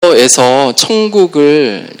성경에서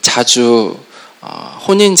천국을 자주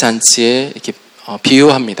혼인잔치에 이렇게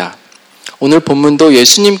비유합니다. 오늘 본문도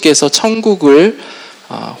예수님께서 천국을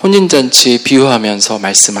혼인잔치에 비유하면서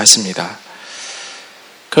말씀하십니다.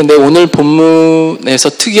 그런데 오늘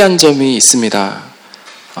본문에서 특이한 점이 있습니다.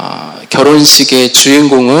 결혼식의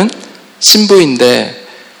주인공은 신부인데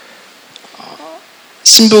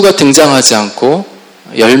신부가 등장하지 않고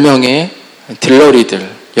 10명의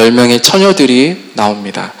들러리들, 10명의 처녀들이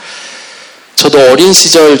나옵니다. 저도 어린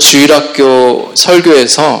시절 주일학교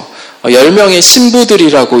설교에서 10명의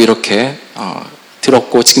신부들이라고 이렇게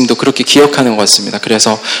들었고 지금도 그렇게 기억하는 것 같습니다.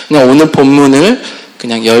 그래서 그냥 오늘 본문을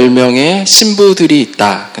그냥 10명의 신부들이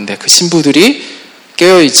있다. 근데 그 신부들이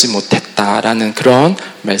깨어있지 못했다라는 그런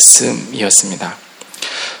말씀이었습니다.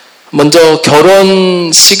 먼저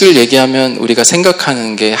결혼식을 얘기하면 우리가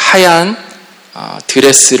생각하는 게 하얀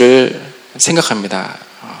드레스를 생각합니다.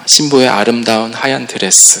 신부의 아름다운 하얀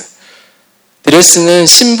드레스. 드레스는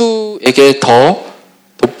신부에게 더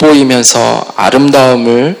돋보이면서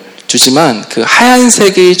아름다움을 주지만 그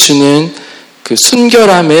하얀색이 주는 그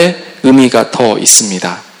순결함의 의미가 더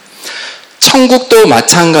있습니다. 천국도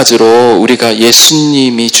마찬가지로 우리가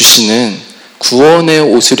예수님이 주시는 구원의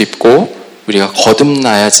옷을 입고 우리가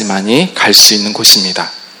거듭나야지만이 갈 수 있는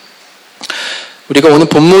곳입니다. 우리가 오늘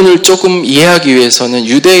본문을 조금 이해하기 위해서는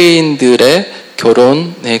유대인들의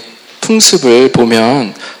결혼의 풍습을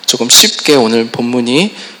보면 조금 쉽게 오늘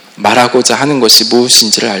본문이 말하고자 하는 것이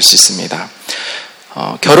무엇인지를 알 수 있습니다.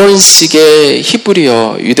 결혼식의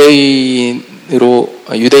히브리어 유대인의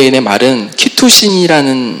말은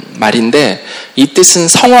키투신이라는 말인데 이 뜻은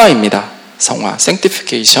성화입니다. 성화,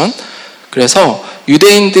 sanctification. 그래서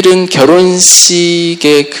유대인들은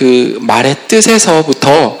결혼식의 그 말의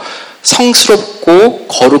뜻에서부터 성스럽고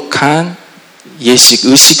거룩한 예식,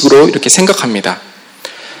 의식으로 이렇게 생각합니다.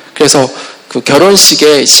 그래서 그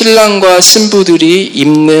결혼식에 신랑과 신부들이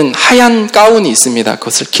입는 하얀 가운이 있습니다.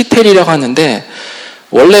 그것을 키텔이라고 하는데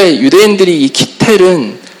원래 유대인들이 이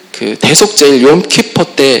키텔은 그 대속제일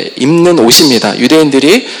욤키퍼 때 입는 옷입니다.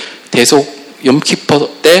 유대인들이 대속 욤키퍼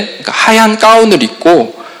때 그러니까 하얀 가운을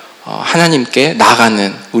입고 하나님께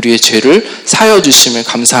나아가는 우리의 죄를 사여 주심을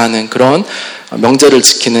감사하는 그런 명절을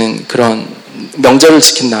지키는 그런 명절을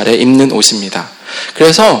지킨 날에 입는 옷입니다.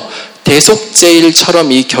 그래서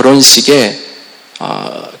대속제일처럼 이 결혼식에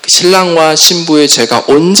신랑과 신부의 죄가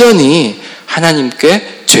온전히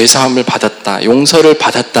하나님께 죄사함을 받았다, 용서를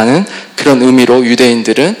받았다는 그런 의미로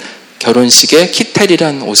유대인들은 결혼식에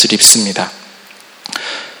키텔이라는 옷을 입습니다.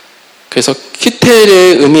 그래서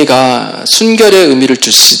키텔의 의미가 순결의 의미를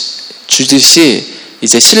주듯이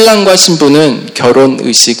이제 신랑과 신부는 결혼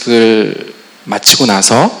의식을 마치고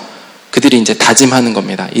나서 그들이 이제 다짐하는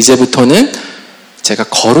겁니다. 이제부터는 제가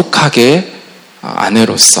거룩하게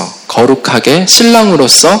아내로서, 거룩하게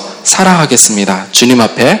신랑으로서 살아가겠습니다. 주님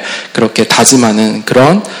앞에 그렇게 다짐하는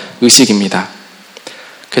그런 의식입니다.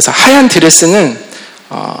 그래서 하얀 드레스는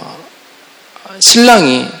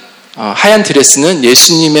신랑이 하얀 드레스는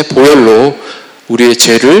예수님의 보혈로 우리의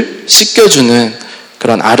죄를 씻겨주는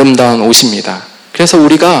그런 아름다운 옷입니다. 그래서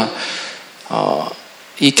우리가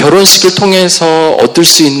이 결혼식을 통해서 얻을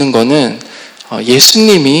수 있는 것은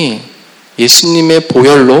예수님의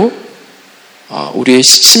보혈로 우리의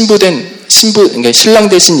그러니까 신랑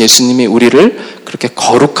되신 예수님이 우리를 그렇게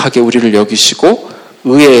거룩하게 우리를 여기시고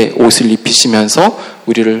의의 옷을 입히시면서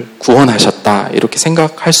우리를 구원하셨다 이렇게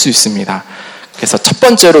생각할 수 있습니다. 그래서 첫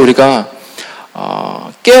번째로 우리가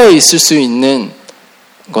깨어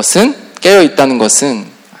있다는 것은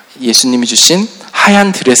예수님이 주신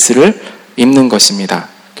하얀 드레스를 입는 것입니다.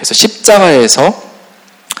 그래서 십자가에서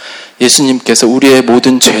예수님께서 우리의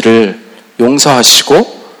모든 죄를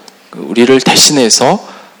용서하시고 우리를 대신해서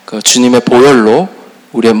그 주님의 보혈로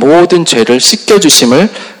우리의 모든 죄를 씻겨주심을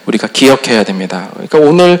우리가 기억해야 됩니다. 그러니까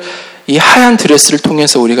오늘 이 하얀 드레스를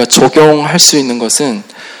통해서 우리가 적용할 수 있는 것은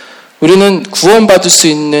우리는 구원받을 수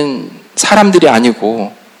있는 사람들이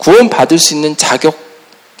아니고 구원받을 수 있는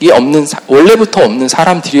자격이 원래부터 없는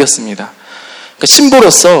사람들이었습니다.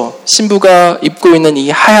 그러니까 신부가 입고 있는 이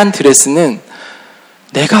하얀 드레스는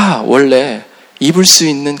내가 원래 입을 수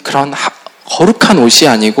있는 그런 거룩한 옷이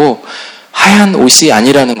아니고 하얀 옷이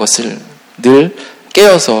아니라는 것을 늘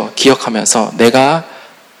깨어서 기억하면서 내가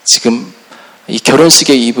지금 이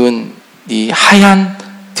결혼식에 입은 이 하얀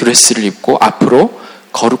드레스를 입고 앞으로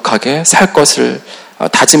거룩하게 살 것을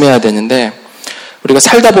다짐해야 되는데 우리가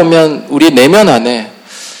살다 보면 우리 내면 안에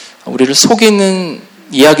우리를 속이는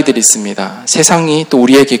이야기들이 있습니다. 세상이 또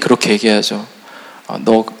우리에게 그렇게 얘기하죠.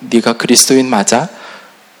 네가 그리스도인 맞아?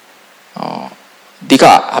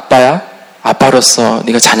 네가 아빠야? 아빠로서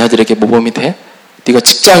네가 자녀들에게 모범이 돼? 네가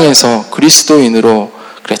직장에서 그리스도인으로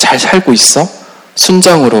그래, 잘 살고 있어?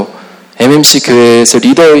 순장으로 MMC 교회에서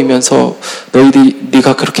리더이면서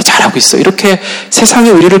네가 그렇게 잘하고 있어. 이렇게 세상이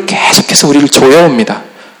우리를 계속해서 우리를 조여옵니다.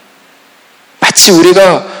 마치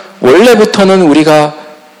우리가 원래부터는 우리가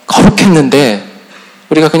거룩했는데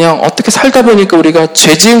우리가 그냥 어떻게 살다 보니까 우리가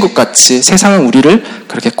죄 지은 것 같이 세상은 우리를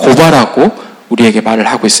그렇게 고발하고 우리에게 말을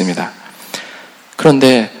하고 있습니다.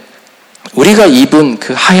 그런데 우리가 입은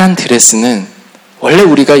그 하얀 드레스는 원래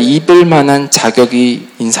우리가 입을 만한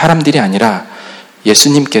자격인 사람들이 아니라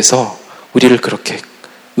예수님께서 우리를 그렇게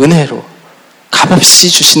은혜로 값없이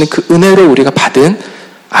주시는 그 은혜로 우리가 받은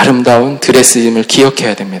아름다운 드레스임을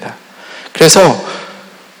기억해야 됩니다. 그래서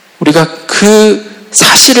우리가 그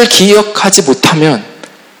사실을 기억하지 못하면,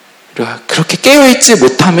 우리가 그렇게 깨어있지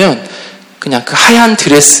못하면 그냥 그 하얀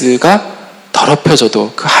드레스가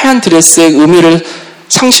더럽혀져도 그 하얀 드레스의 의미를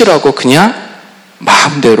상실하고 그냥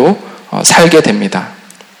마음대로 살게 됩니다.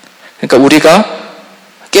 그러니까 우리가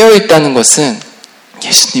깨어있다는 것은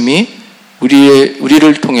예수님이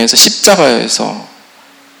우리를 통해서 십자가에서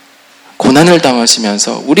고난을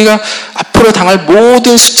당하시면서 우리가 앞으로 당할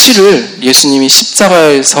모든 수치를 예수님이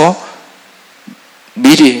십자가에서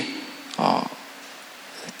미리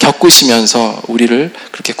겪으시면서 우리를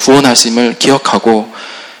그렇게 구원하심을 기억하고,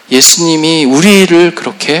 예수님이 우리를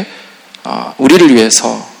그렇게 우리를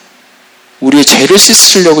위해서 우리의 죄를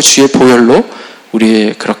씻으려고 주의 보혈로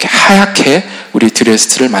우리 그렇게 하얗게 우리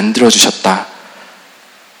드레스를 만들어 주셨다.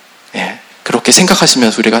 예, 그렇게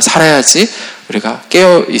생각하시면서 우리가 살아야지 우리가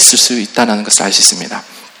깨어 있을 수 있다는 것을 알 수 있습니다.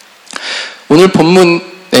 오늘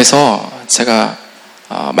본문에서 제가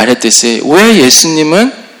말했듯이 왜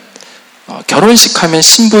예수님은 결혼식 하면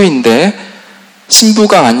신부인데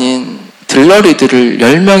신부가 아닌 들러리들을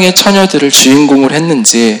 10명의 처녀들을 주인공을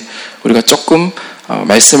했는지 우리가 조금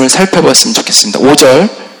말씀을 살펴봤으면 좋겠습니다. 5절을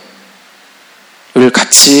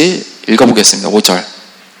같이 읽어보겠습니다. 5절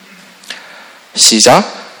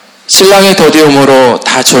시작. 신랑이 더디움으로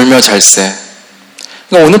다 졸며 잘세.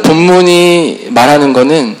 그러니까 오늘 본문이 말하는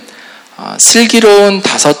것은 슬기로운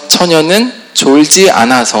 5 처녀는 졸지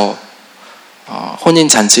않아서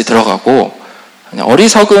혼인잔치에 들어가고,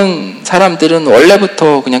 어리석은 사람들은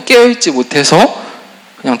원래부터 그냥 깨어있지 못해서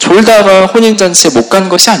그냥 졸다가 혼인잔치에 못 간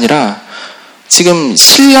것이 아니라 지금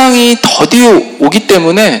신랑이 더디 오기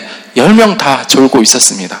때문에 10명 다 졸고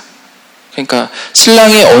있었습니다. 그러니까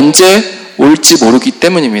신랑이 언제 올지 모르기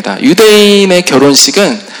때문입니다. 유대인의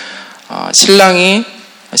결혼식은 신랑이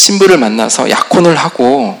신부를 만나서 약혼을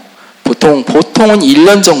하고 보통은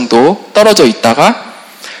 1년 정도 떨어져 있다가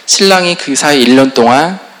신랑이 그 사이 1년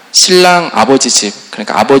동안 신랑 아버지 집,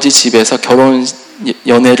 그러니까 아버지 집에서 결혼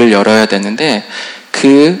연회를 열어야 되는데,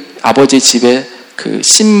 그 아버지 집에 그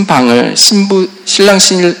신방을 신랑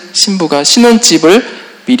신부가 신혼집을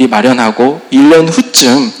미리 마련하고 1년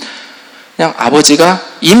후쯤 그냥 아버지가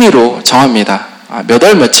임의로 정합니다. 몇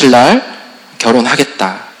월 며칠 날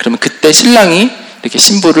결혼하겠다. 그러면 그때 신랑이 이렇게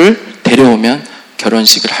신부를 데려오면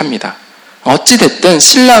결혼식을 합니다. 어찌됐든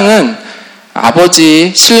신랑의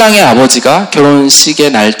아버지가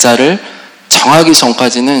결혼식의 날짜를 정하기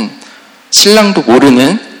전까지는 신랑도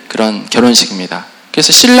모르는 그런 결혼식입니다.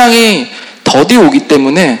 그래서 신랑이 더디 오기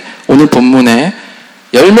때문에 오늘 본문에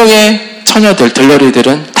 10명의 처녀들,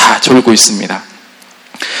 들러리들은 다 졸고 있습니다.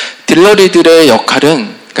 들러리들의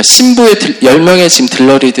역할은, 그러니까 신부의 10명의 지금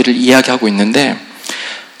들러리들을 이야기하고 있는데,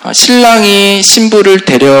 신랑이 신부를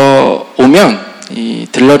데려오면 이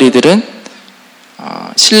들러리들은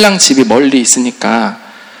신랑 집이 멀리 있으니까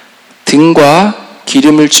등과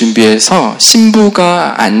기름을 준비해서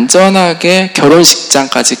신부가 안전하게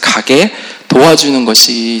결혼식장까지 가게 도와주는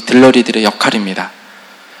것이 들러리들의 역할입니다.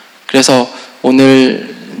 그래서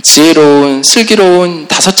오늘 지혜로운 슬기로운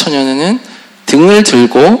 5 처녀는 등을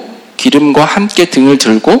들고, 기름과 함께 등을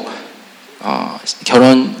들고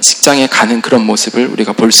결혼식장에 가는 그런 모습을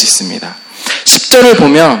우리가 볼 수 있습니다. 10절을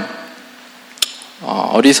보면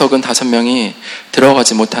어리석은 5명이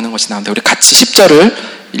들어가지 못하는 것이 나오는데, 우리 같이 10절을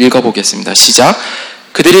읽어보겠습니다. 시작.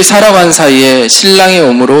 그들이 살아간 사이에 신랑의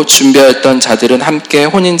오므로 준비했던 자들은 함께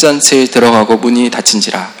혼인잔치에 들어가고 문이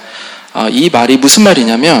닫힌지라. 이 말이 무슨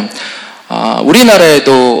말이냐면,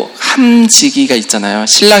 우리나라에도 함지기가 있잖아요.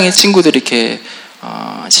 신랑의 친구들이 이렇게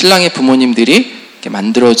신랑의 부모님들이 이렇게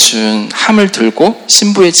만들어준 함을 들고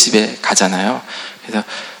신부의 집에 가잖아요. 그래서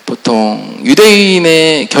보통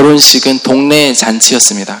유대인의 결혼식은 동네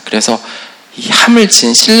잔치였습니다. 그래서 이 함을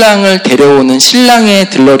진 신랑을 데려오는 신랑의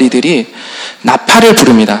들러리들이 나팔을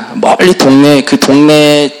부릅니다. 멀리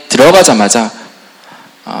동네에 들어가자마자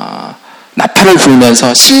나팔을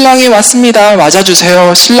불면서 신랑이 왔습니다.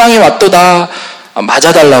 맞아주세요. 신랑이 왔도다.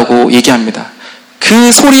 맞아달라고 얘기합니다.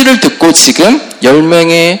 그 소리를 듣고 지금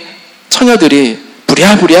 10명의 처녀들이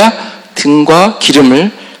부랴부랴 등과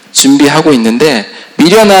기름을 준비하고 있는데,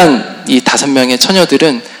 미련한 이 5명의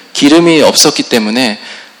처녀들은 기름이 없었기 때문에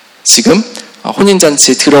지금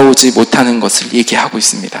혼인잔치에 들어오지 못하는 것을 얘기하고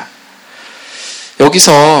있습니다.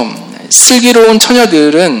 여기서 슬기로운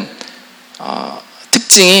처녀들은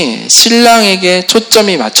특징이 신랑에게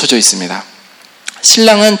초점이 맞춰져 있습니다.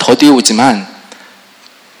 신랑은 더디 오지만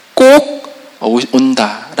꼭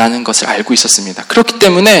온다라는 것을 알고 있었습니다. 그렇기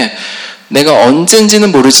때문에 내가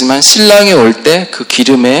언젠지는 모르지만 신랑이 올 때 그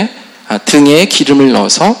등에 기름을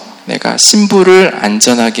넣어서 내가 신부를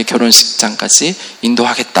안전하게 결혼식장까지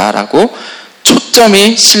인도하겠다라고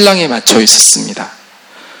초점이 신랑에 맞춰 있었습니다.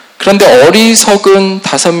 그런데 어리석은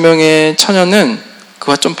 5명의 처녀는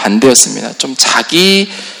그와 좀 반대였습니다. 좀 자기의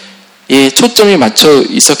초점이 맞춰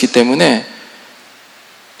있었기 때문에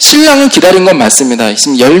신랑을 기다린 건 맞습니다.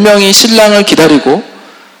 지금 10명이 신랑을 기다리고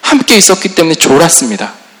함께 있었기 때문에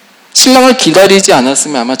졸았습니다. 신랑을 기다리지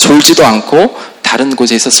않았으면 아마 졸지도 않고 다른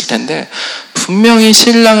곳에 있었을 텐데, 분명히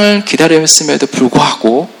신랑을 기다렸음에도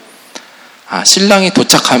불구하고 신랑이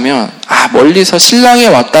도착하면 멀리서 신랑이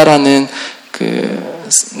왔다라는 그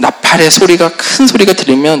나팔의 소리가, 큰 소리가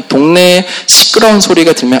들리면, 동네에 시끄러운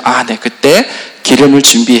소리가 들리면 네, 그때 기름을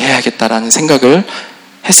준비해야겠다라는 생각을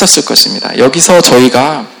했었을 것입니다. 여기서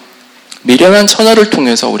저희가 미련한 처녀를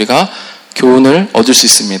통해서 우리가 교훈을 얻을 수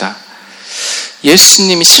있습니다.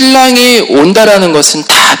 예수님이 신랑이 온다라는 것은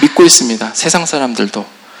다 믿고 있습니다. 세상 사람들도.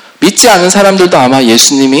 믿지 않은 사람들도 아마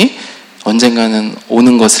예수님이 언젠가는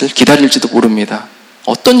오는 것을 기다릴지도 모릅니다.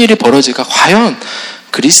 어떤 일이 벌어질까? 과연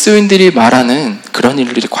그리스도인들이 말하는 그런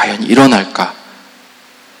일들이 과연 일어날까?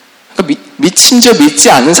 그러니까 심지어 믿지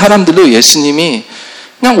않은 사람들도 예수님이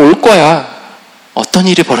그냥 올 거야, 어떤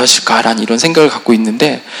일이 벌어질까라는 이런 생각을 갖고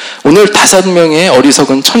있는데, 오늘 5명의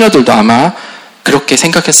어리석은 처녀들도 아마 그렇게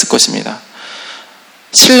생각했을 것입니다.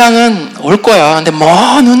 신랑은 올 거야. 근데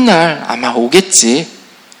먼 훗날 아마 오겠지.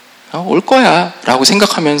 올 거야 라고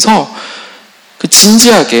생각하면서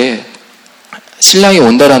진지하게 신랑이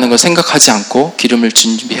온다라는 걸 생각하지 않고 기름을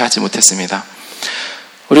준비하지 못했습니다.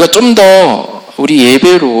 우리가 좀 더 우리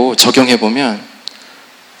예배로 적용해 보면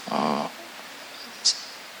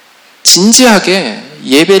진지하게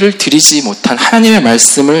예배를 드리지 못한, 하나님의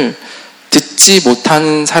말씀을 듣지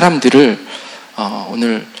못하는 사람들을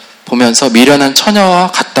오늘 보면서 미련한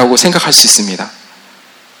처녀와 같다고 생각할 수 있습니다.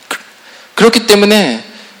 그렇기 때문에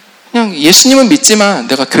그냥 예수님은 믿지만,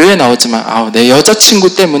 내가 교회에 나오지만 내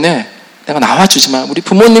여자친구 때문에 내가 나와주지만, 우리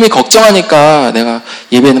부모님이 걱정하니까 내가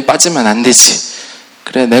예배는 빠지면 안 되지,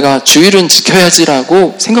 그래 내가 주일은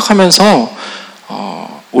지켜야지라고 생각하면서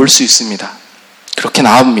올 수 있습니다. 그렇게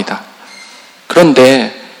나옵니다.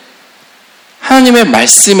 그런데 하나님의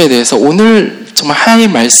말씀에 대해서, 오늘 정말 하나님의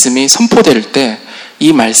말씀이 선포될 때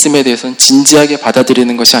이 말씀에 대해서는 진지하게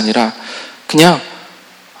받아들이는 것이 아니라 그냥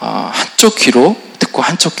한쪽 귀로 듣고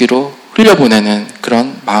한쪽 귀로 흘려보내는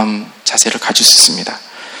그런 마음 자세를 가질 수 있습니다.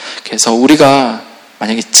 그래서 우리가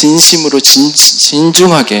만약에 진심으로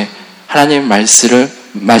진중하게 하나님의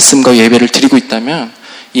말씀과 예배를 드리고 있다면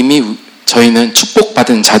이미 저희는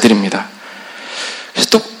축복받은 자들입니다.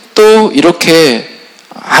 그래서 또 이렇게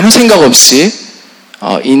아무 생각 없이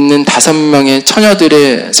있는 5명의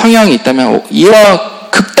처녀들의 성향이 있다면 이와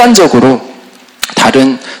극단적으로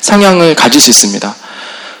다른 성향을 가질 수 있습니다.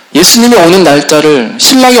 예수님이 오는 날짜를,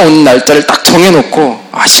 신랑이 오는 날짜를 딱 정해놓고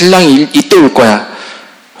신랑이 이때 올 거야,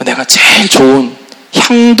 내가 제일 좋은,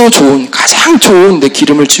 향도 좋은, 가장 좋은 내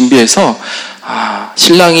기름을 준비해서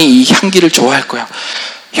신랑이 이 향기를 좋아할 거야,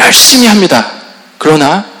 열심히 합니다.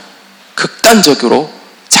 그러나 극단적으로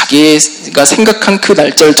자기가 생각한 그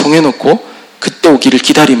날짜를 정해놓고 그때 오기를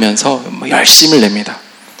기다리면서 열심을 냅니다.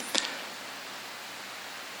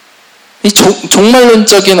 이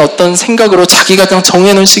종말론적인 어떤 생각으로 자기가 그냥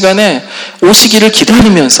정해놓은 시간에 오시기를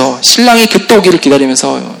기다리면서, 신랑이 그때 오기를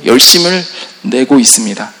기다리면서 열심을 내고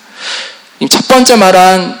있습니다. 첫 번째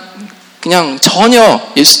말한 그냥 전혀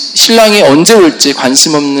신랑이 언제 올지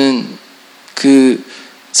관심 없는 그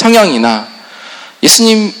성향이나,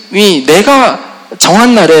 예수님이 내가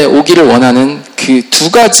정한 날에 오기를 원하는 그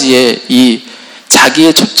 2가지의 이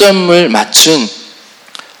자기의 초점을 맞춘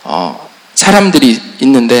사람들이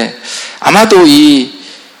있는데, 아마도 이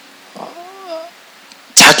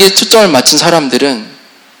자기의 초점을 맞춘 사람들은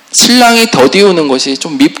신랑이 더디 오는 것이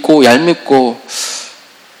좀 밉고 얄밉고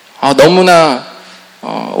너무나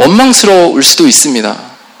원망스러울 수도 있습니다.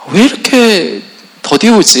 왜 이렇게 더디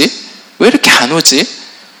오지? 왜 이렇게 안 오지?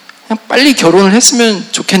 그냥 빨리 결혼을 했으면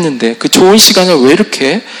좋겠는데 그 좋은 시간을 왜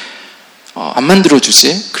이렇게 안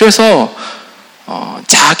만들어주지? 그래서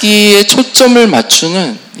자기의 초점을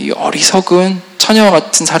맞추는 이 어리석은 처녀와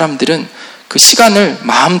같은 사람들은 그 시간을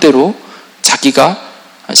마음대로 자기가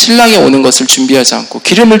신랑이 오는 것을 준비하지 않고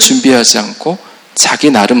기름을 준비하지 않고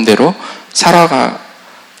자기 나름대로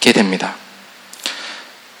살아가게 됩니다.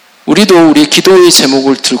 우리도 우리 기도의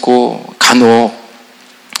제목을 들고 간혹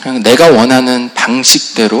그냥 내가 원하는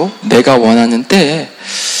방식대로 내가 원하는 때에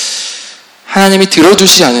하나님이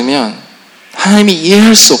들어주시지 않으면 하나님이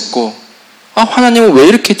이해할 수 없고 하나님은 왜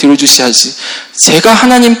이렇게 들어주셔야지? 제가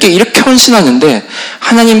하나님께 이렇게 헌신하는데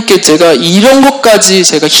하나님께 제가 이런 것까지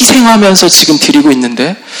제가 희생하면서 지금 드리고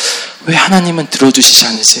있는데 왜 하나님은 들어주시지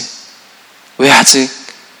않으지? 왜 아직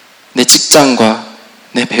내 직장과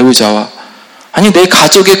내 배우자와 아니 내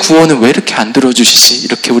가족의 구원은 왜 이렇게 안 들어주시지?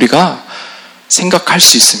 이렇게 우리가 생각할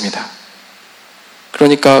수 있습니다.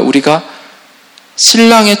 그러니까 우리가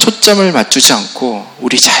신랑의 초점을 맞추지 않고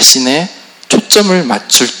우리 자신의 초점을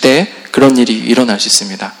맞출 때 그런 일이 일어날 수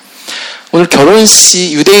있습니다. 오늘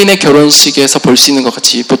결혼식, 유대인의 결혼식에서 볼 수 있는 것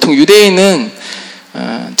같이 보통 유대인은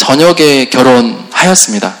저녁에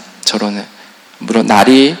결혼하였습니다. 결혼을. 물론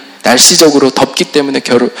날씨적으로 덥기 때문에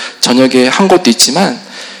저녁에 한 것도 있지만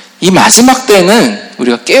이 마지막 때는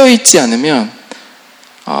우리가 깨어있지 않으면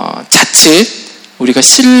자칫 우리가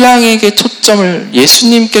신랑에게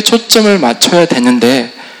예수님께 초점을 맞춰야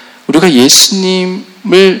되는데 우리가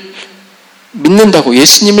예수님을 믿는다고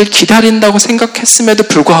예수님을 기다린다고 생각했음에도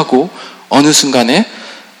불구하고 어느 순간에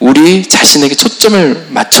우리 자신에게 초점을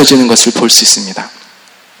맞춰지는 것을 볼 수 있습니다.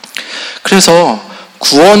 그래서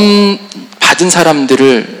구원받은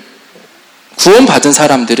사람들은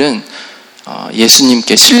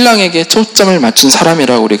예수님께 신랑에게 초점을 맞춘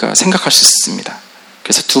사람이라고 우리가 생각할 수 있습니다.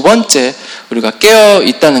 그래서 두 번째 우리가 깨어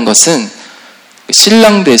있다는 것은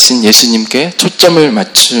신랑 대신 예수님께 초점을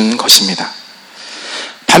맞추는 것입니다.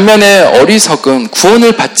 반면에 어리석은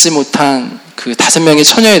구원을 받지 못한 그 5명의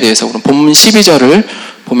처녀에 대해서 그럼 본문 12절을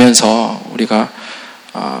보면서 우리가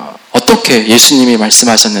어떻게 예수님이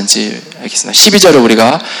말씀하셨는지 알겠습니다. 12절을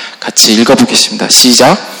우리가 같이 읽어보겠습니다.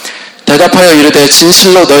 시작. 대답하여 이르되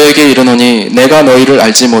진실로 너에게 이르노니 내가 너희를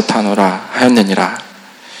알지 못하노라 하였느니라.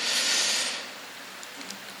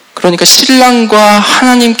 그러니까 신랑과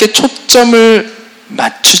하나님께 초점을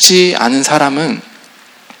맞추지 않은 사람은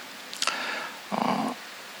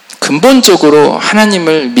근본적으로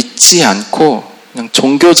하나님을 믿지 않고 그냥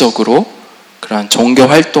종교적으로 그러한 종교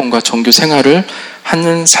활동과 종교 생활을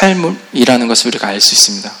하는 삶이라는 것을 우리가 알 수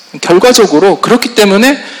있습니다. 결과적으로 그렇기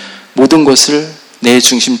때문에 모든 것을 내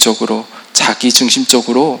중심적으로 자기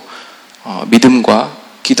중심적으로 믿음과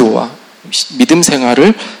기도와 믿음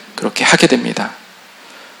생활을 그렇게 하게 됩니다.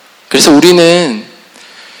 그래서 우리는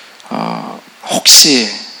혹시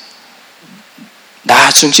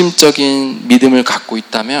나 중심적인 믿음을 갖고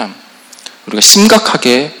있다면 우리가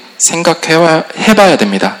심각하게 생각해봐야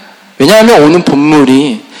됩니다. 왜냐하면 오늘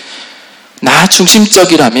본문이 나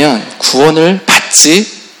중심적이라면 구원을 받지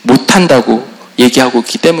못한다고 얘기하고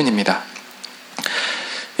있기 때문입니다.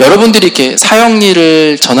 여러분들이 이렇게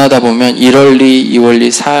사형리를 전하다 보면 1원리,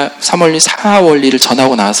 2원리, 3원리, 4원리를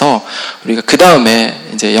전하고 나서 우리가 그 다음에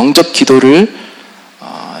이제 영접 기도를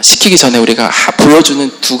시키기 전에 우리가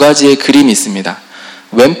보여주는 두 가지의 그림이 있습니다.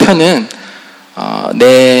 왼편은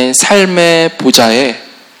내 삶의 보좌에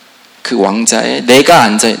그 왕자에 내가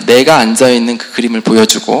앉아 있는 그 그림을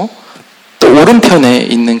보여주고 또 오른편에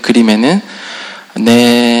있는 그림에는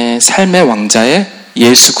내 삶의 왕자에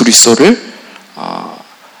예수 그리스도를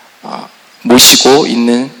모시고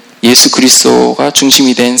있는 예수 그리스도가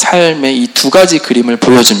중심이 된 삶의 이 두 가지 그림을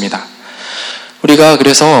보여줍니다. 우리가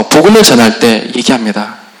그래서 복음을 전할 때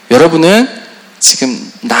얘기합니다. 여러분은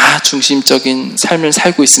지금 나 중심적인 삶을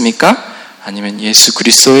살고 있습니까? 아니면 예수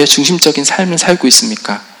그리스도의 중심적인 삶을 살고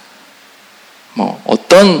있습니까?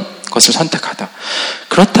 어떤 것을 선택하다.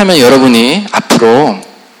 그렇다면 여러분이 앞으로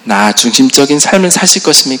나 중심적인 삶을 사실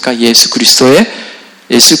것입니까? 예수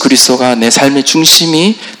그리스도가 내 삶의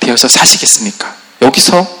중심이 되어서 사시겠습니까?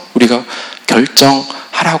 여기서 우리가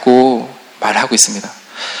결정하라고 말하고 있습니다.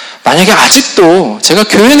 만약에 아직도 제가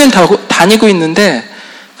교회는 다니고 있는데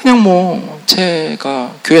그냥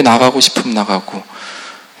제가 교회 나가고 싶으면 나가고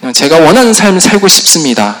그냥 제가 원하는 삶을 살고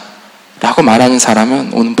싶습니다 라고 말하는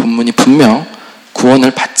사람은 오늘 본문이 분명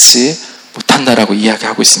구원을 받지 못한다라고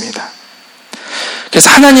이야기하고 있습니다. 그래서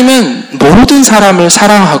하나님은 모든 사람을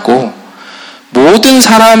사랑하고 모든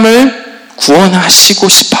사람을 구원하시고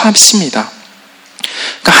싶어 하십니다.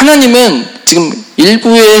 그러니까 하나님은 지금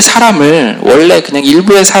일부의 사람을 원래 그냥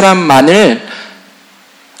일부의 사람만을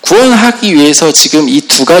구원하기 위해서 지금 이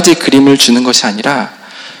두 가지 그림을 주는 것이 아니라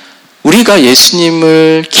우리가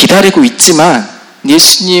예수님을 기다리고 있지만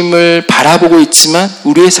예수님을 바라보고 있지만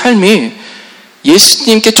우리의 삶이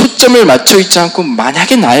예수님께 초점을 맞춰 있지 않고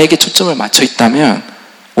만약에 나에게 초점을 맞춰 있다면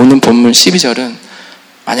오늘 본문 12절은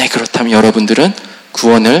만약에 그렇다면 여러분들은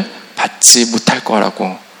구원을 받지 못할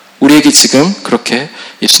거라고 우리에게 지금 그렇게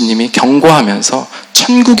예수님이 경고하면서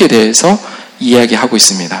천국에 대해서 이야기하고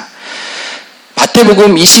있습니다.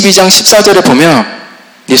 마태복음 22장 14절에 보면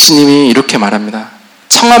예수님이 이렇게 말합니다.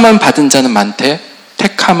 청함을 받은 자는 많되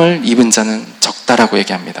택함을 입은 자는 적다라고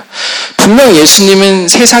얘기합니다. 분명 예수님은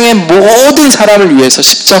세상의 모든 사람을 위해서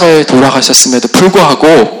십자가에 돌아가셨음에도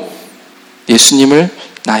불구하고 예수님을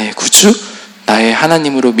나의 구주, 나의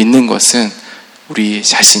하나님으로 믿는 것은 우리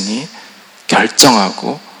자신이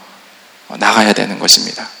결정하고 나가야 되는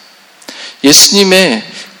것입니다. 예수님의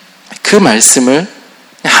그 말씀을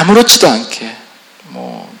아무렇지도 않게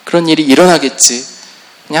그런 일이 일어나겠지,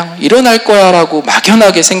 그냥 일어날 거야라고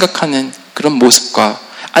막연하게 생각하는 그런 모습과,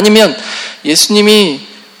 아니면 예수님이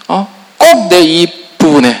꼭 내 이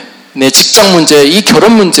부분에, 내 직장 문제, 이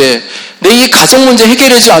결혼 문제, 내 이 가정 문제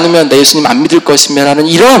해결하지 않으면 내 예수님 안 믿을 것이라는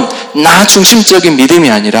이런 나 중심적인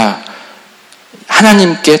믿음이 아니라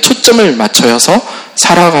하나님께 초점을 맞춰서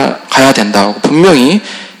살아가야 된다고 분명히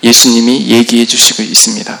예수님이 얘기해 주시고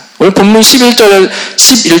있습니다. 오늘 본문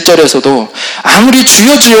 11절에서도 아무리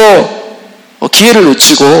주여 주여 기회를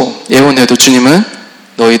놓치고 예언해도 주님은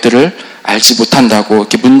너희들을 알지 못한다고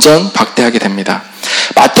이렇게 문전박대하게 됩니다.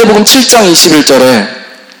 마태복음 7장 21절에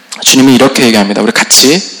주님이 이렇게 얘기합니다. 우리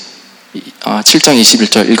같이 7장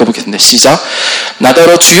 21절 읽어보겠습니다. 시작.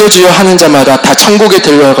 나더러 주여 주여 하는 자마다 다 천국에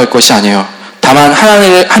들어갈 것이 아니요 다만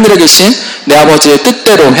하늘에 계신 내 아버지의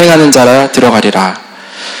뜻대로 행하는 자라 들어가리라.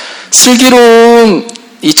 슬기로운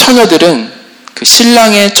이 처녀들은 그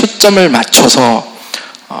신랑의 초점을 맞춰서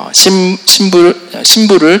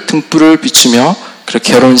신부를 등불을 비추며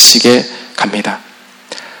그렇게 결혼식에 갑니다.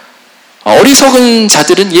 어리석은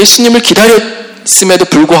자들은 예수님을 기다렸음에도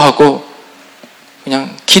불구하고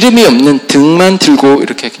그냥 기름이 없는 등만 들고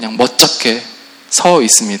이렇게 그냥 멋쩍게 서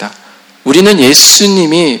있습니다. 우리는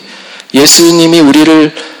예수님이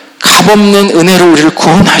우리를 값없는 은혜로 우리를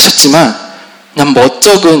구원하셨지만 그냥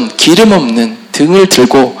멋쩍은 기름 없는 등을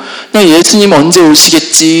들고 그냥 예수님 언제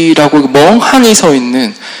오시겠지라고 멍하니 서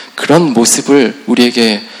있는 그런 모습을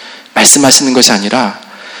우리에게 말씀하시는 것이 아니라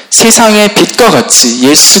세상의 빛과 같이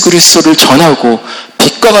예수 그리스도를 전하고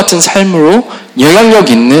빛과 같은 삶으로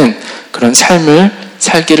영향력 있는 그런 삶을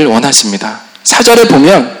살기를 원하십니다. 4절에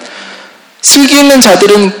보면 슬기 있는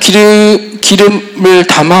자들은 기름을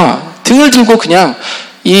담아 등을 들고 그냥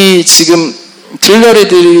이 지금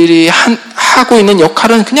들러리들이 하고 있는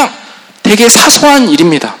역할은 그냥 되게 사소한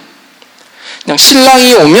일입니다. 그냥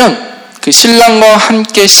신랑이 오면 그 신랑과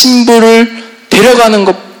함께 신부를 데려가는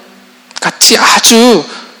것 같이 아주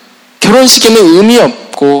결혼식에는 의미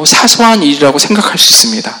없고 사소한 일이라고 생각할 수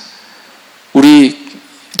있습니다.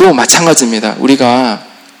 우리도 마찬가지입니다. 우리가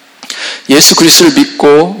예수 그리스도를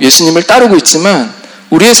믿고 예수님을 따르고 있지만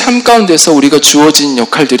우리의 삶 가운데서 우리가 주어진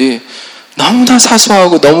역할들이 너무나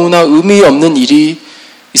사소하고 너무나 의미 없는 일이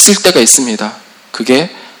있을 때가 있습니다. 그게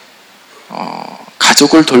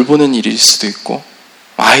가족을 돌보는 일일 수도 있고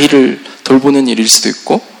아이를 돌보는 일일 수도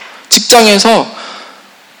있고 직장에서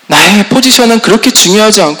나의 포지션은 그렇게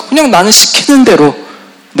중요하지 않고 그냥 나는 시키는 대로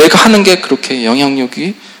내가 하는 게 그렇게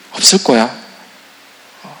영향력이 없을 거야.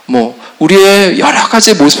 우리의 여러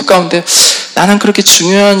가지 모습 가운데 나는 그렇게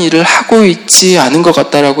중요한 일을 하고 있지 않은 것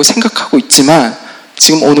같다라고 생각하고 있지만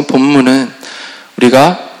지금 오늘 본문은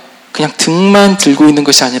우리가 그냥 등만 들고 있는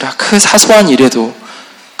것이 아니라 그 사소한 일에도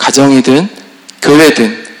가정이든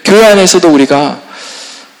교회든 교회 안에서도 우리가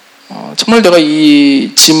정말 내가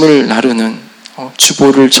이 짐을 나르는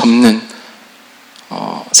주보를 접는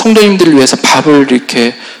성도님들을 위해서 밥을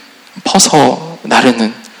이렇게 퍼서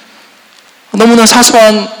나르는 너무나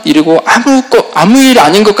사소한 일이고 아무 일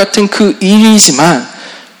아닌 것 같은 그 일이지만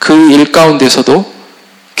그 일 가운데서도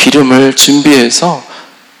기름을 준비해서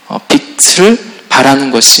빛을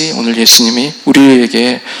발하는 것이 오늘 예수님이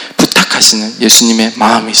우리에게 부탁하시는 예수님의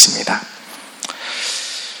마음이십니다.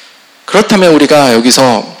 그렇다면 우리가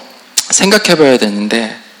여기서 생각해 봐야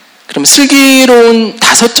되는데 그럼 슬기로운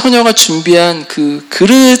 5 처녀가 준비한 그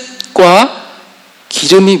그릇과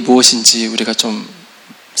기름이 무엇인지 우리가 좀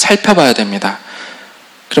살펴봐야 됩니다.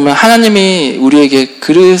 그러면 하나님이 우리에게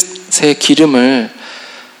그릇에 기름을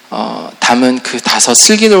담은 그 5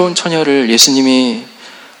 슬기로운 처녀를 예수님이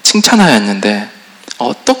칭찬하였는데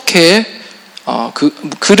어떻게 그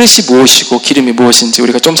그릇이 무엇이고 기름이 무엇인지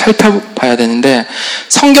우리가 좀 살펴봐야 되는데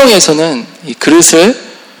성경에서는 이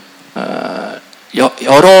그릇을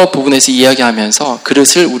여러 부분에서 이야기하면서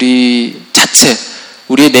그릇을 우리의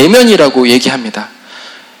내면이라고 얘기합니다.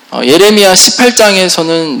 예레미야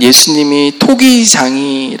 18장에서는 예수님이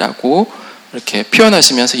토기장이라고 이렇게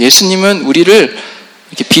표현하시면서 예수님은 우리를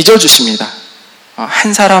이렇게 빚어주십니다.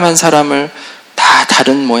 한 사람 한 사람을 다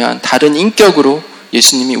다른 모양, 다른 인격으로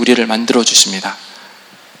예수님이 우리를 만들어 주십니다.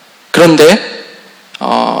 그런데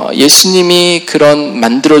예수님이 그런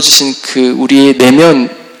만들어주신 그 우리의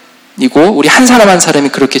내면이고 우리 한 사람 한 사람이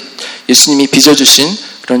그렇게 예수님이 빚어주신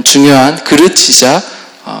그런 중요한 그릇이자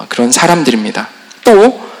그런 사람들입니다.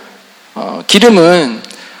 또 기름은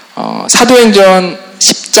사도행전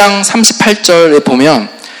 10장 38절에 보면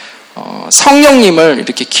성령님을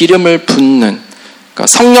이렇게 기름을 붓는, 그러니까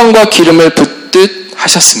성령과 기름을 붓듯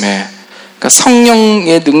하셨음에, 그러니까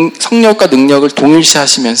성령과 능력을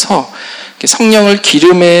동일시하시면서 성령을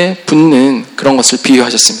기름에 붓는 그런 것을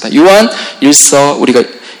비유하셨습니다. 요한 1서 우리가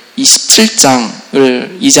 2장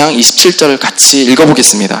 27절을 같이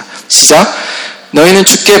읽어보겠습니다. 시작. 너희는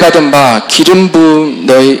주께 받은 바 기름 부은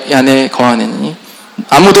너희 안에 거하느니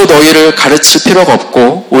아무도 너희를 가르칠 필요가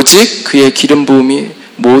없고 오직 그의 기름 부음이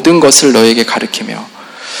모든 것을 너희에게 가르치며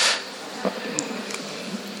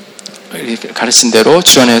가르친 대로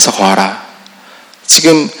주 안에서 거하라.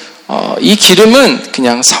 지금 이 기름은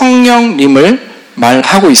그냥 성령님을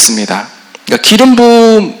말하고 있습니다. 그러니까 기름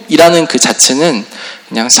부음이라는 그 자체는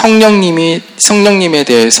그냥 성령님에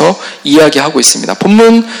대해서 이야기하고 있습니다.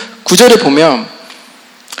 본문 9절에 보면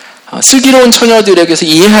슬기로운 처녀들에게서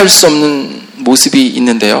이해할 수 없는 모습이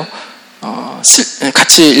있는데요.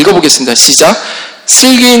 같이 읽어보겠습니다. 시작.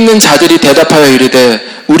 슬기 있는 자들이 대답하여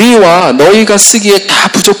이르되 우리와 너희가 쓰기에 다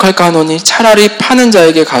부족할까 하노니 차라리 파는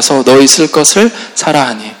자에게 가서 너희 쓸 것을 사라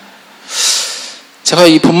하니. 제가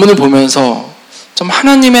이 본문을 보면서 좀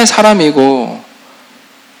하나님의 사람이고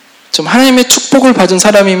좀 하나님의 축복을 받은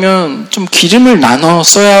사람이면 좀 기름을 나눠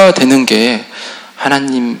써야 되는 게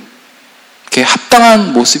하나님께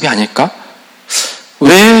합당한 모습이 아닐까?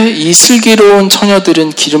 왜 이 슬기로운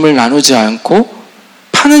처녀들은 기름을 나누지 않고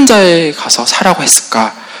파는 자에 가서 사라고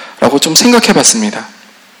했을까라고 좀 생각해 봤습니다.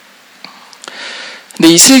 근데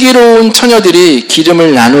이 슬기로운 처녀들이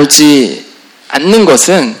기름을 나누지 않는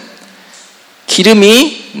것은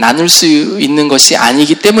기름이 나눌 수 있는 것이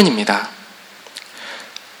아니기 때문입니다.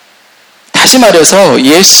 다시 말해서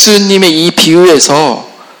예수님의 이 비유에서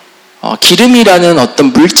기름이라는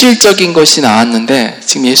어떤 물질적인 것이 나왔는데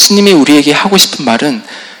지금 예수님이 우리에게 하고 싶은 말은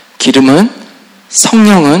기름은,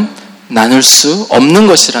 성령은 나눌 수 없는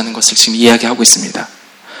것이라는 것을 지금 이야기하고 있습니다.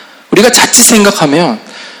 우리가 자칫 생각하면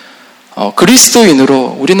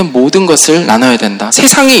그리스도인으로 우리는 모든 것을 나눠야 된다.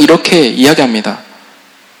 세상이 이렇게 이야기합니다.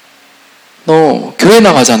 너 교회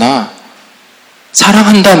나가잖아.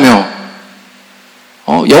 사랑한다며,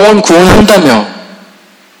 영혼 구원한다며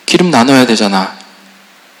기름 나눠야 되잖아.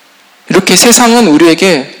 이렇게 세상은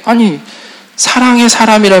우리에게 아니 사랑의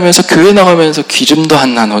사람이라면서 교회 나가면서 기름도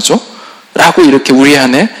안 나눠줘? 라고 이렇게 우리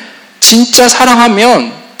안에 진짜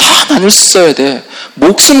사랑하면 다 나눌 수 있어야 돼.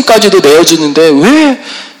 목숨까지도 내어주는데 왜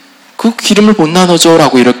그 기름을 못 나눠줘?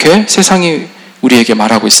 라고 이렇게 세상이 우리에게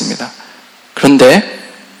말하고 있습니다. 그런데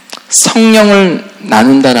성령을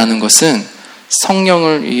나눈다라는 것은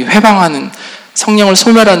성령을 회방하는, 성령을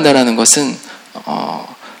소멸한다라는 것은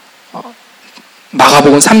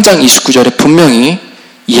마가복음 3장 29절에 분명히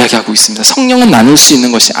이야기하고 있습니다. 성령은 나눌 수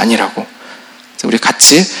있는 것이 아니라고. 우리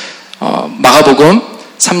같이 마가복음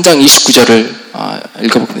 3장 29절을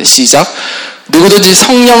읽어보겠습니다. 시작. 누구든지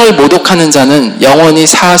성령을 모독하는 자는 영원히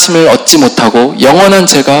사하심을 얻지 못하고 영원한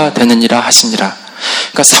죄가 되느니라 하시니라.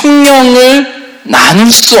 그러니까 성령을 나눌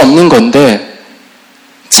수 없는 건데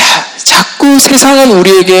자꾸 세상은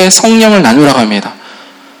우리에게 성령을 나누라고 합니다.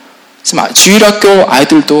 지금 주일학교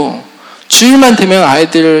아이들도 주일만 되면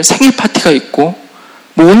아이들 생일 파티가 있고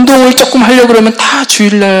뭐 운동을 조금 하려고 그러면 다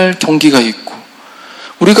주일날 경기가 있고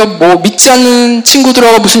우리가 뭐 믿지 않는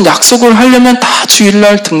친구들하고 무슨 약속을 하려면 다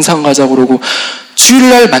주일날 등산 가자고 그러고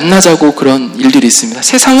주일날 만나자고 그런 일들이 있습니다.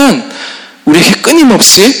 세상은 우리에게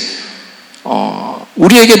끊임없이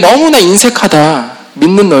우리에게 너무나 인색하다.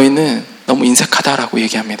 믿는 너희는 너무 인색하다라고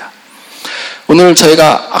얘기합니다. 오늘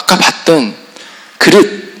저희가 아까 봤던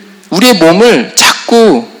그릇, 우리의 몸을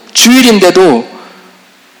자꾸 주일인데도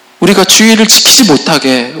우리가 주일을 지키지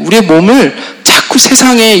못하게 우리의 몸을 자꾸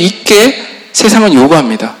세상에 있게 세상은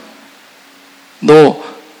요구합니다. 너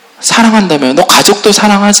사랑한다며? 너 가족도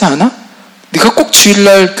사랑하지 않아? 네가 꼭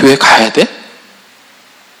주일날 교회 가야 돼?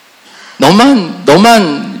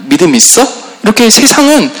 너만 믿음 있어? 이렇게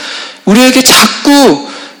세상은 우리에게 자꾸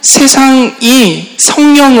세상이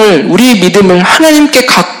성령을, 우리의 믿음을 하나님께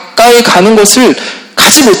가까이 가는 것을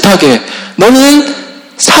가지 못하게 너는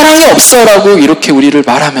사랑이 없어라고 이렇게 우리를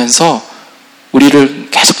말하면서 우리를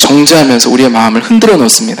계속 정죄하면서 우리의 마음을 흔들어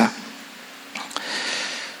놓습니다.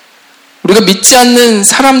 우리가 믿지 않는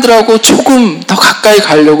사람들하고 조금 더 가까이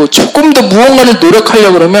가려고 조금 더 무언가를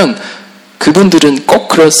노력하려고 그러면 그분들은 꼭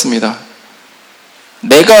그렇습니다.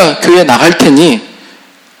 내가 교회 나갈 테니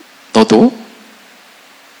너도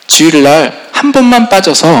주일날 한 번만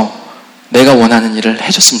빠져서 내가 원하는 일을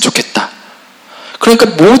해줬으면 좋겠다. 그러니까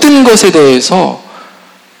모든 것에 대해서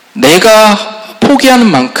내가 포기하는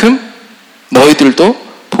만큼 너희들도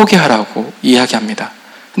포기하라고 이야기합니다.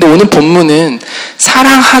 근데 오늘 본문은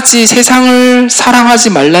세상을 사랑하지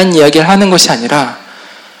말라는 이야기를 하는 것이 아니라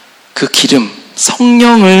그 기름,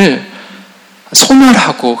 성령을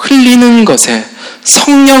소멸하고 흘리는 것에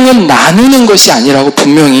성령은 나누는 것이 아니라고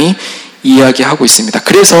분명히 이야기하고 있습니다.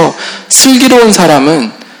 그래서 슬기로운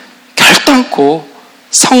사람은 결단코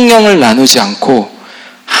성령을 나누지 않고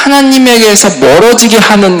하나님에게서 멀어지게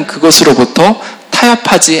하는 그것으로부터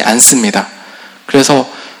타협하지 않습니다. 그래서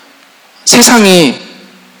세상이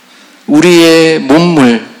우리의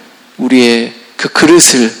몸을, 우리의 그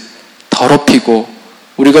그릇을 더럽히고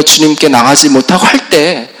우리가 주님께 나가지 못하고 할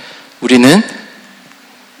때 우리는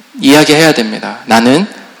이야기해야 됩니다. 나는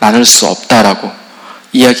나눌 수 없다라고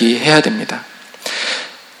이야기해야 됩니다.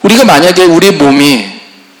 우리가 만약에 우리 몸이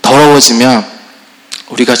더러워지면,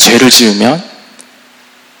 우리가 죄를 지으면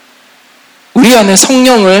우리 안에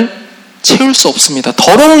성령을 채울 수 없습니다.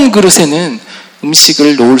 더러운 그릇에는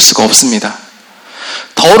음식을 놓을 수가 없습니다.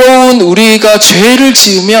 더러운 우리가 죄를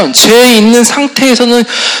지으면 죄에 있는 상태에서는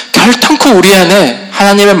결탄코 우리 안에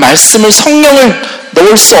하나님의 말씀을, 성령을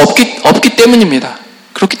넣을 수 없기 때문입니다.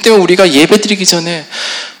 그렇기 때문에 우리가 예배드리기 전에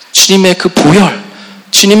주님의 그 보혈,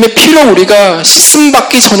 주님의 피로 우리가 씻음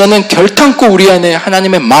받기 전에는 결탄코 우리 안에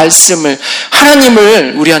하나님의 말씀을,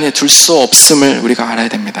 하나님을 우리 안에 둘 수 없음을 우리가 알아야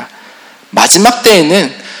됩니다. 마지막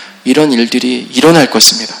때에는 이런 일들이 일어날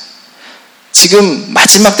것입니다. 지금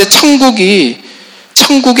마지막 때 천국의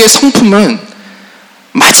성품은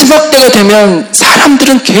마지막 때가 되면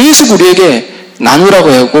사람들은 계속 우리에게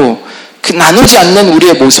나누라고 하고 그 나누지 않는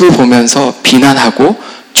우리의 모습을 보면서 비난하고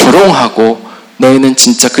조롱하고 너희는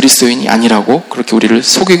진짜 그리스도인이 아니라고 그렇게 우리를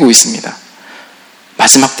속이고 있습니다.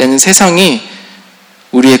 마지막 때는 세상이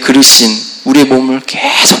우리의 그릇인, 우리의 몸을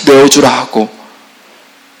계속 내어주라 하고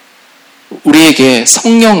우리에게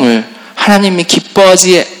성령을, 하나님이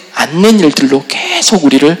기뻐하지 않는 일들로 계속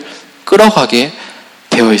우리를 끌어가게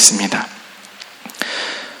되어 있습니다.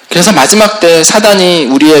 그래서 마지막 때 사단이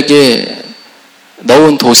우리에게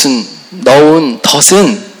넣은 덫은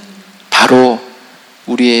바로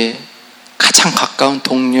우리의 가장 가까운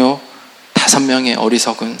동료 5명의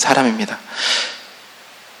어리석은 사람입니다.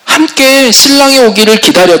 함께 신랑이 오기를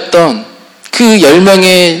기다렸던 그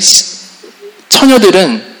 10명의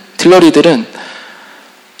들러리들은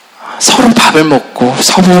서로 밥을 먹고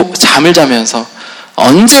서로 잠을 자면서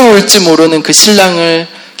언제 올지 모르는 그 신랑을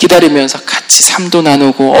기다리면서 같이 삶도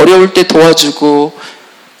나누고 어려울 때 도와주고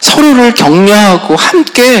서로를 격려하고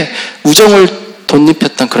함께 우정을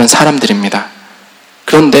덧입혔던 그런 사람들입니다.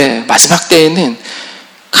 그런데 마지막 때에는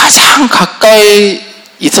가장 가까이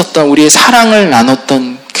있었던, 우리의 사랑을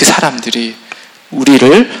나눴던 그 사람들이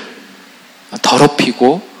우리를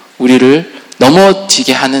더럽히고 우리를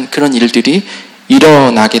넘어지게 하는 그런 일들이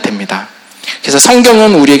일어나게 됩니다. 그래서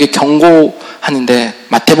성경은 우리에게 경고하는데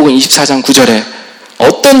마태복음 24장 9절에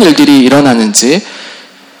어떤 일들이 일어나는지,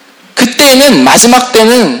 그때는, 마지막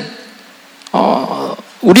때는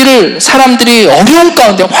우리를 사람들이 어려운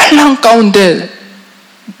가운데, 환난 가운데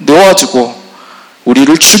놓아주고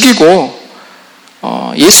우리를 죽이고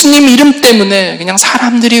예수님 이름 때문에 그냥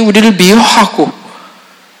사람들이 우리를 미워하고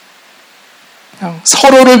그냥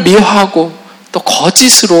서로를 미워하고 또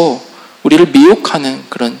거짓으로 우리를 미혹하는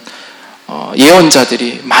그런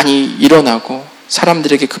예언자들이 많이 일어나고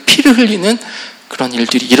사람들에게 그 피를 흘리는 그런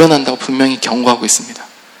일들이 일어난다고 분명히 경고하고 있습니다.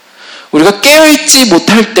 우리가 깨어있지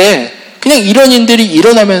못할 때 그냥 이런 일들이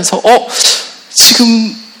일어나면서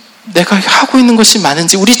지금 내가 하고 있는 것이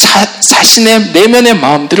많은지 우리 자신의 내면의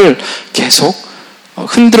마음들을 계속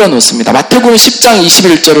흔들어 놓습니다. 마태복음 10장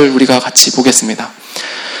 21절을 우리가 같이 보겠습니다.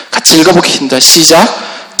 같이 읽어보겠습니다.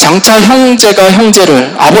 시작. 장차 형제가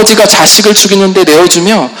형제를, 아버지가 자식을 죽이는데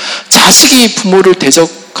내어주며 자식이 부모를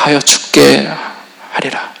대적하여 죽게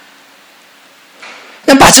하리라.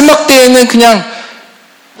 그냥 마지막 때에는 그냥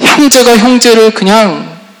형제가 형제를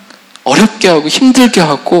그냥 어렵게 하고 힘들게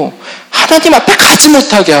하고 하나님 앞에 가지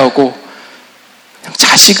못하게 하고 그냥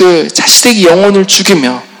자식의 영혼을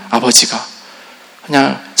죽이며 아버지가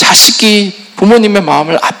그냥 자식이 부모님의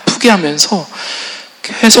마음을 아프게 하면서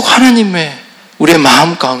계속 우리의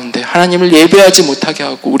마음 가운데 하나님을 예배하지 못하게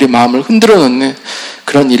하고 우리의 마음을 흔들어 놓는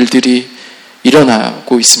그런 일들이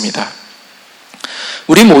일어나고 있습니다.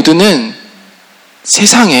 우리 모두는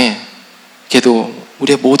세상에게도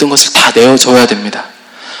우리의 모든 것을 다 내어줘야 됩니다.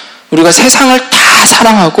 우리가 세상을 다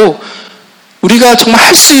사랑하고 우리가 정말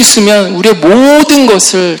할 수 있으면 우리의 모든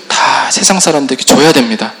것을 다 세상 사람들에게 줘야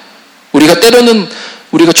됩니다. 우리가 때로는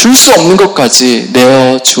우리가 줄 수 없는 것까지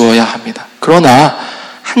내어 주어야 합니다. 그러나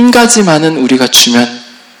한 가지만은 우리가 주면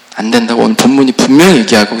안 된다고 오늘 본문이 분명히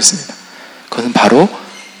얘기하고 있습니다. 그것은 바로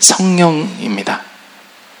성령입니다.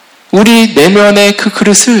 우리 내면의 그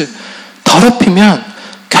그릇을 더럽히면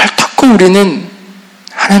결코 우리는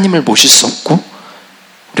하나님을 모실 수 없고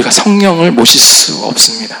우리가 성령을 모실 수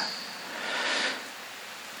없습니다.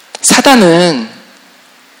 사단은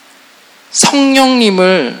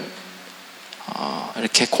성령님을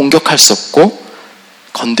이렇게 공격할 수 없고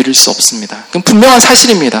건드릴 수 없습니다. 그건 분명한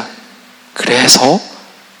사실입니다. 그래서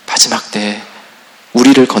마지막 때에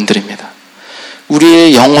우리를 건드립니다.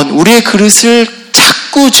 우리의 영혼, 우리의 그릇을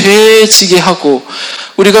자꾸 죄에 지게 하고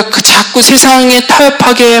우리가 그 자꾸 세상에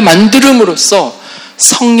타협하게 만들음으로써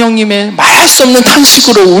성령님의 말할 수 없는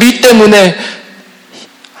탄식으로 우리 때문에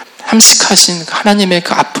함식하신 하나님의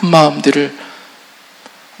그 아픈 마음들을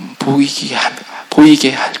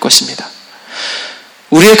보이게 할 것입니다.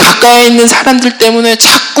 우리의 가까이 있는 사람들 때문에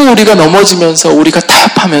자꾸 우리가 넘어지면서 우리가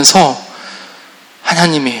타협하면서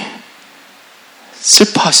하나님이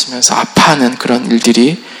슬퍼하시면서 아파하는 그런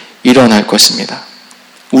일들이 일어날 것입니다.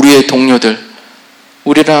 우리의 동료들,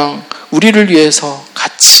 우리를 위해서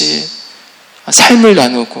같이 삶을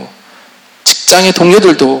나누고 직장의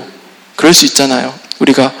동료들도 그럴 수 있잖아요.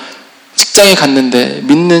 우리가 직장에 갔는데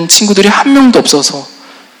믿는 친구들이 한 명도 없어서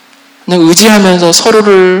그냥 의지하면서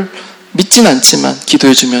서로를 믿진 않지만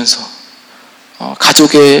기도해주면서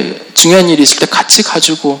가족에 중요한 일이 있을 때 같이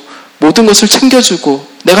가주고 모든 것을 챙겨주고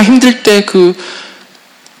내가 힘들 때 그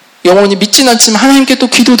영원히 믿진 않지만 하나님께 또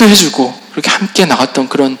기도도 해주고 그렇게 함께 나갔던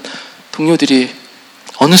그런 동료들이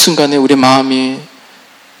어느 순간에 우리 마음이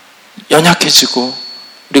연약해지고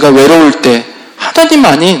우리가 외로울 때 하나님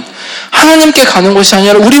아닌 하나님께 가는 것이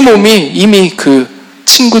아니라 우리 몸이 이미 그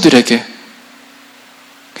친구들에게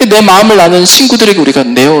내 마음을 아는 친구들에게 우리가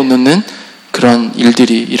내어놓는 그런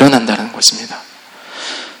일들이 일어난다는 것입니다.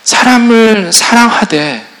 사람을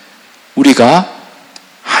사랑하되 우리가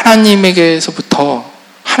하나님에게서부터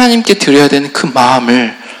하나님께 드려야 되는 그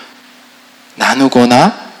마음을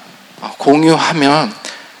나누거나 공유하면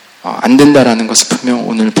안 된다라는 것을 분명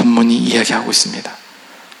오늘 본문이 이야기하고 있습니다.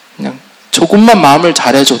 그냥 조금만 마음을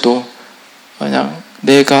잘해줘도 그냥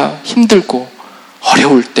내가 힘들고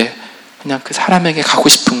어려울 때 그냥 그 사람에게 가고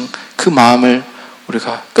싶은 그 마음을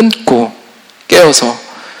우리가 끊고 깨어서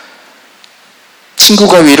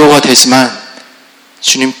친구가 위로가 되지만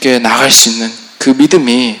주님께 나갈 수 있는 그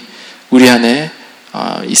믿음이 우리 안에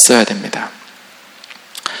있어야 됩니다.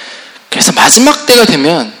 그래서 마지막 때가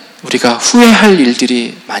되면 우리가 후회할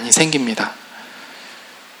일들이 많이 생깁니다.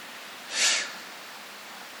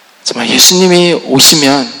 정말 예수님이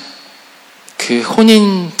오시면 그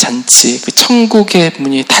혼인잔치, 그 천국의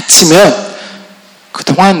문이 닫히면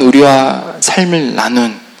그동안 우리와 삶을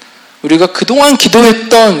나눈 우리가 그동안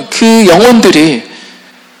기도했던 그 영혼들이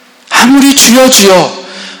아무리 주여 주여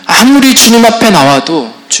아무리 주님 앞에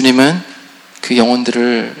나와도 주님은 그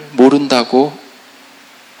영혼들을 모른다고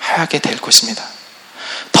하게 될 것입니다.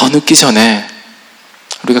 더 늦기 전에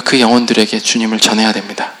우리가 그 영혼들에게 주님을 전해야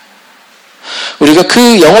됩니다. 우리가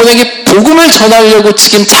그 영혼에게 복음을 전하려고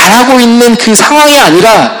지금 잘하고 있는 그 상황이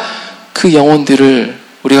아니라 그 영혼들을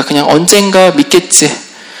우리가 그냥 언젠가 믿겠지,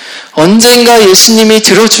 언젠가 예수님이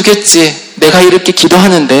들어주겠지, 내가 이렇게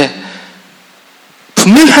기도하는데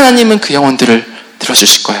분명히 하나님은 그 영혼들을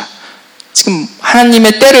들어주실 거야. 지금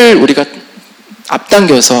하나님의 때를 우리가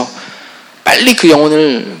앞당겨서 빨리 그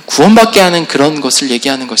영혼을 구원받게 하는 그런 것을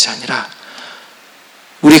얘기하는 것이 아니라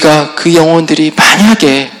우리가 그 영혼들이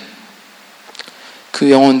만약에 그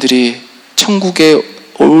영혼들이 천국에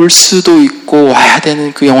올 수도 있고 와야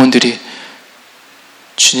되는 그 영혼들이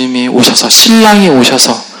주님이 오셔서 신랑이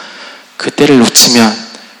오셔서 그 때를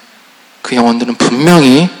놓치면 그 영혼들은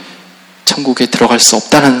분명히 천국에 들어갈 수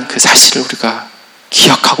없다는 그 사실을 우리가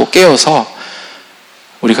기억하고 깨어서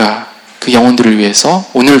우리가 그 영혼들을 위해서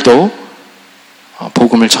오늘도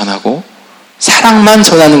복음을 전하고 사랑만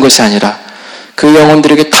전하는 것이 아니라 그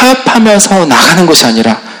영혼들에게 타협하면서 나가는 것이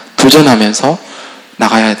아니라 도전하면서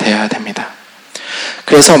나가야 돼야 됩니다.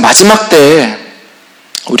 그래서 마지막 때에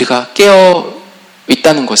우리가 깨어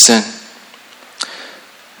있다는 것은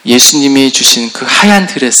예수님이 주신 그 하얀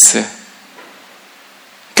드레스,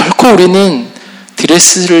 결코 우리는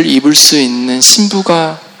드레스를 입을 수 있는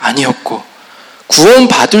신부가 아니었고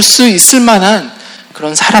구원받을 수 있을 만한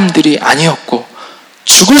그런 사람들이 아니었고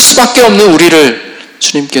죽을 수밖에 없는 우리를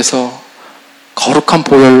주님께서 거룩한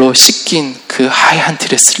보혈로 씻긴 그 하얀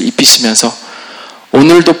드레스를 입히시면서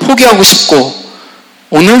오늘도 포기하고 싶고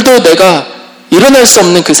오늘도 내가 일어날 수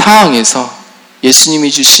없는 그 상황에서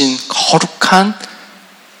예수님이 주신 거룩한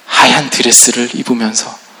하얀 드레스를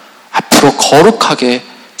입으면서 앞으로 거룩하게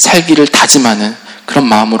살기를 다짐하는 그런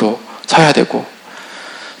마음으로 서야 되고,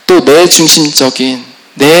 또 내 중심적인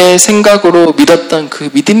내 생각으로 믿었던 그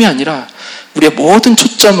믿음이 아니라 우리의 모든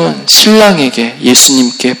초점은 신랑에게,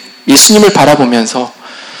 예수님을 바라보면서,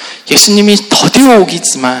 예수님이 더디어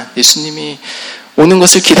오겠지만, 예수님이 오는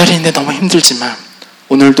것을 기다리는데 너무 힘들지만,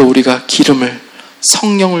 오늘도 우리가 기름을,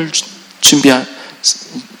 성령을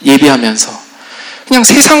예비하면서 그냥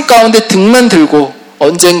세상 가운데 등만 들고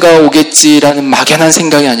언젠가 오겠지라는 막연한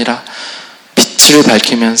생각이 아니라 빛을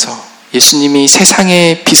밝히면서 예수님이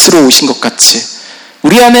세상의 빛으로 오신 것 같이,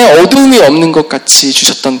 우리 안에 어두움이 없는 것 같이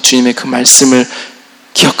주셨던 주님의 그 말씀을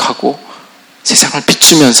기억하고 세상을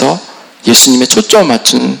비추면서 예수님의 초점을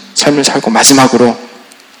맞춘 삶을 살고, 마지막으로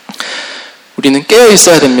우리는 깨어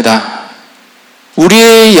있어야 됩니다.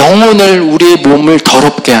 우리의 영혼을, 우리의 몸을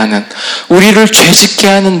더럽게 하는, 우리를 죄짓게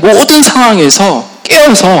하는 모든 상황에서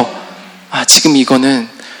깨어서, 지금 이거는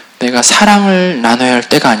내가 사랑을 나눠야 할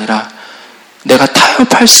때가 아니라 내가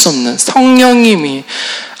타협할 수 없는, 성령님이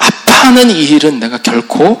아파하는 이 일은 내가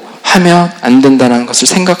결코 하면 안 된다는 것을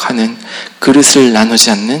생각하는, 그릇을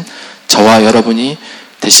나누지 않는 저와 여러분이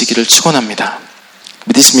되시기를 축원합니다.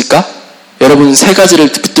 믿으십니까? 여러분 세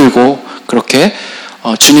가지를 붙들고 그렇게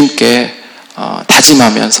주님께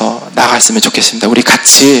다짐하면서 나갔으면 좋겠습니다. 우리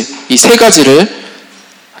같이 이 세 가지를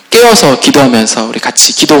깨어서 기도하면서 우리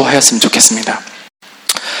같이 기도하였으면 좋겠습니다.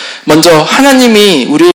 먼저 하나님이 우리를